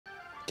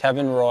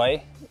Kevin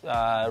Roy,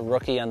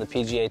 rookie on the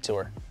PGA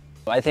Tour.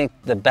 I think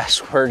the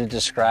best word to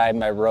describe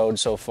my road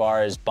so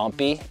far is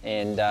bumpy,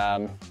 and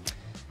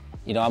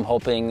you know, I'm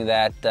hoping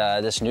that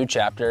this new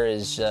chapter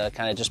is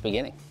kind of just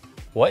beginning.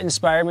 What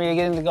inspired me to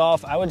get into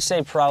golf? I would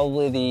say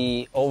probably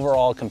the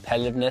overall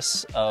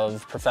competitiveness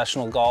of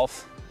professional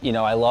golf. You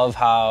know, I love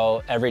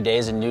how every day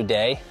is a new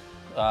day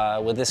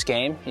with this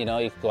game. You know,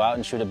 you can go out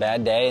and shoot a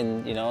bad day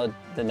and, you know,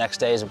 the next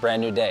day is a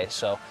brand new day.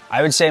 So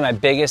I would say my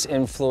biggest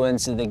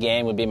influence in the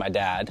game would be my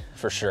dad,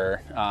 for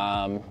sure.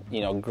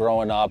 You know,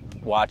 growing up,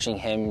 watching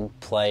him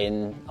play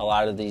in a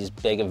lot of these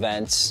big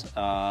events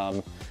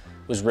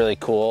was really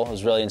cool. It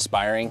was really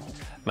inspiring.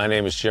 My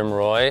name is Jim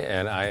Roy,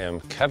 and I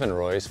am Kevin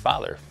Roy's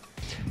father.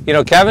 You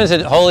know, Kevin's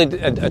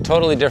a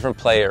totally different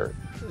player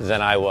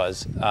than I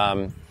was.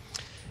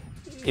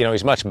 You know,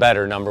 he's much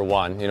better, number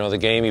one. You know, the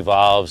game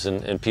evolves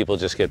and people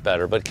just get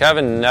better. But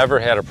Kevin never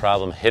had a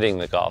problem hitting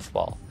the golf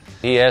ball.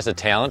 He has a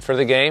talent for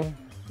the game.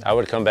 I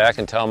would come back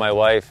and tell my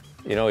wife,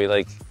 you know,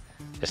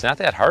 it's not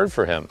that hard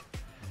for him.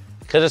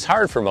 Because it's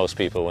hard for most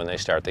people when they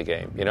start the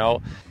game, you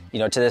know. You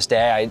know, to this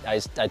day,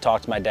 I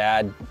talk to my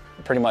dad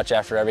pretty much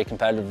after every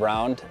competitive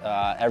round.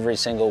 Every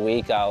single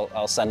week,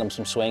 I'll send him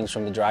some swings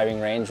from the driving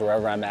range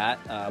wherever I'm at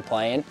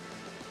playing.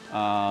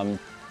 And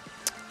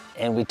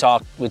we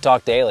talk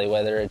daily,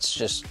 whether it's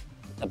just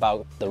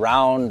about the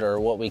round or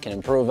what we can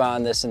improve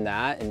on, this and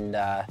that.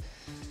 And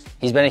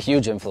he's been a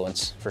huge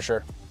influence, for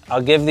sure.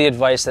 I'll give the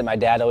advice that my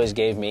dad always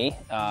gave me.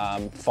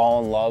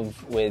 Fall in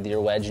love with your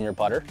wedge and your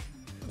putter.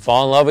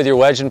 Fall in love with your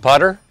wedge and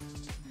putter.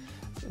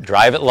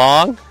 Drive it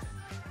long.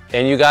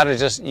 And you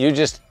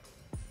just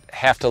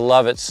have to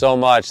love it so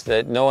much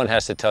that no one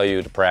has to tell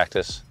you to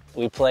practice.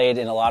 We played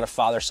in a lot of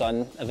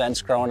father-son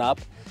events growing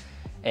up.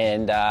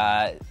 And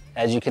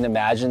as you can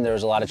imagine, there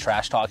was a lot of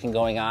trash talking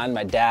going on.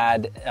 My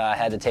dad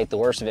had to take the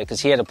worst of it because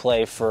he had to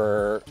play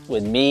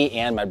with me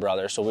and my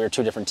brother, so we were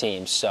two different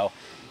teams. So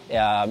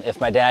if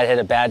my dad hit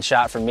a bad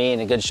shot for me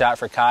and a good shot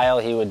for Kyle,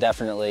 he would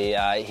definitely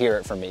hear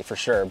it from me, for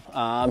sure.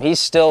 He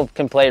still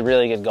can play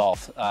really good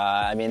golf.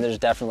 I mean, there's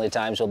definitely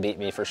times he'll beat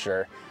me, for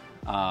sure.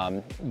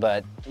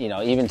 But you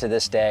know, even to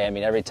this day, I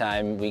mean, every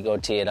time we go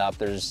tee it up,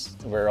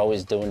 we're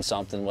always doing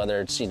something,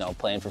 whether it's, you know,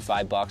 playing for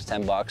 $5,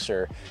 $10,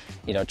 or,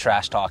 you know,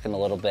 trash talking a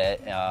little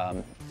bit.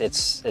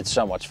 It's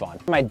so much fun.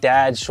 My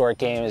dad's short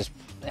game is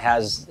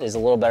a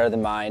little better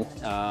than mine.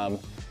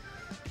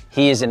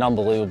 He is an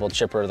unbelievable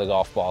chipper of the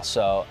golf ball.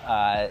 So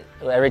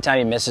every time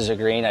he misses a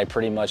green, I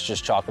pretty much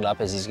just chalk it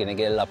up as he's going to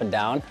get it up and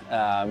down.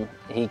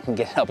 He can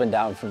get up and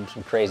down from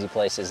some crazy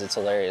places. It's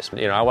hilarious.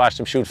 You know, I watched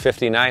him shoot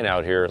 59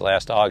 out here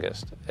last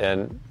August,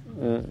 and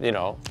you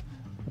know,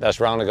 best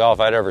round of golf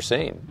I'd ever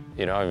seen.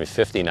 You know, I mean,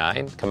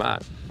 59. Come on.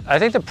 I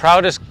think the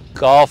proudest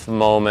golf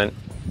moment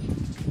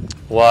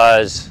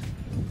was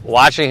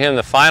watching him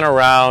the final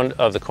round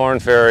of the Corn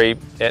Ferry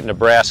at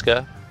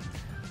Nebraska.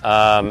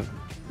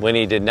 When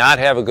he did not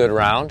have a good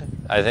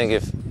round. I think,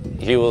 if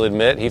he will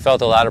admit, he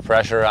felt a lot of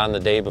pressure on the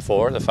day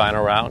before, the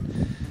final round.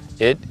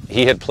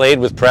 He had played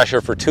with pressure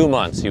for 2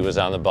 months. He was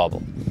on the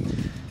bubble.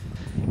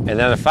 And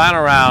then the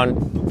final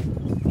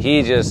round,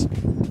 he just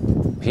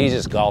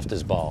golfed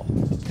his ball.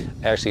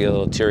 Actually, a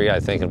little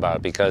teary-eyed thinking about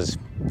it, because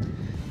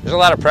there's a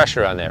lot of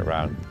pressure on that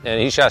round.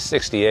 And he shot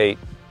 68,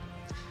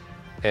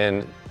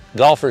 and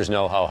golfers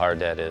know how hard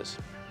that is.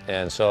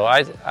 And so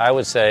I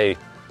would say,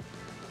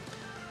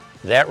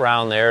 that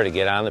round there, to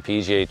get on the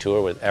PGA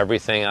Tour with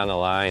everything on the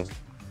line,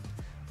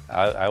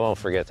 I won't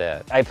forget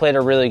that. I played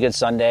a really good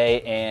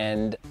Sunday,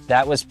 and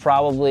that was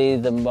probably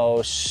the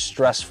most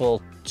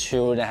stressful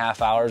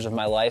 2.5 hours of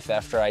my life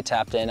after I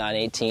tapped in on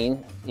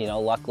 18. You know,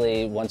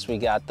 luckily, once we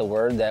got the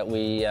word that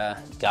we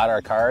got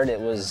our card,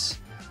 it was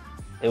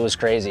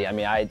crazy. I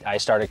mean, I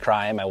started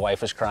crying, my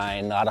wife was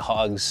crying, a lot of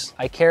hugs.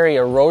 I carry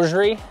a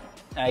rosary,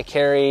 I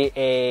carry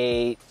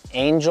a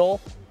angel,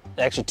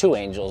 actually 2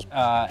 angels.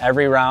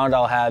 Every round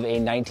I'll have a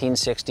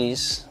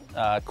 1960s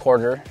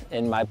quarter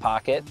in my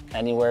pocket,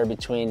 anywhere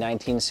between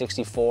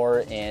 1964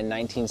 and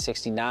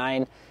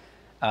 1969.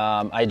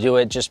 I do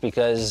it just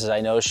because I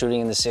know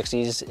shooting in the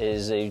 60s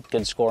is a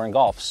good score in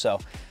golf. So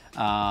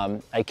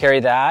I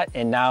carry that,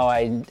 and now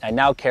I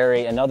now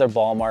carry another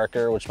ball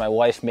marker, which my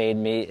wife made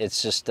me.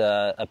 It's just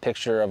a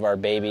picture of our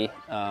baby.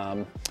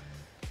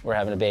 We're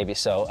having a baby,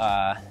 so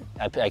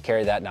I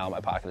carry that now in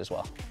my pocket as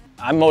well.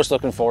 I'm most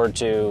looking forward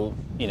to,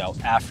 you know,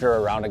 after a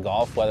round of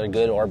golf, whether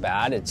good or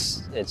bad,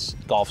 it's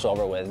golf's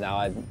over with.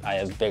 Now I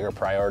have bigger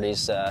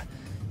priorities,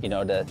 you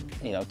know, to,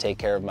 you know, take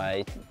care of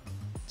my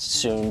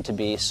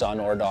soon-to-be son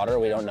or daughter.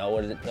 We don't know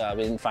what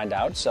we didn't find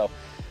out, so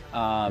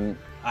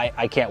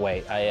I can't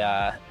wait.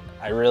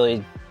 I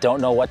really don't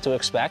know what to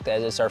expect,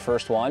 as it's our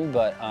first one,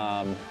 but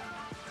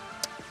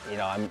you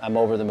know, I'm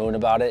over the moon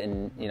about it,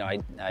 and you know,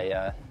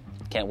 I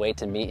can't wait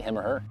to meet him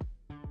or her.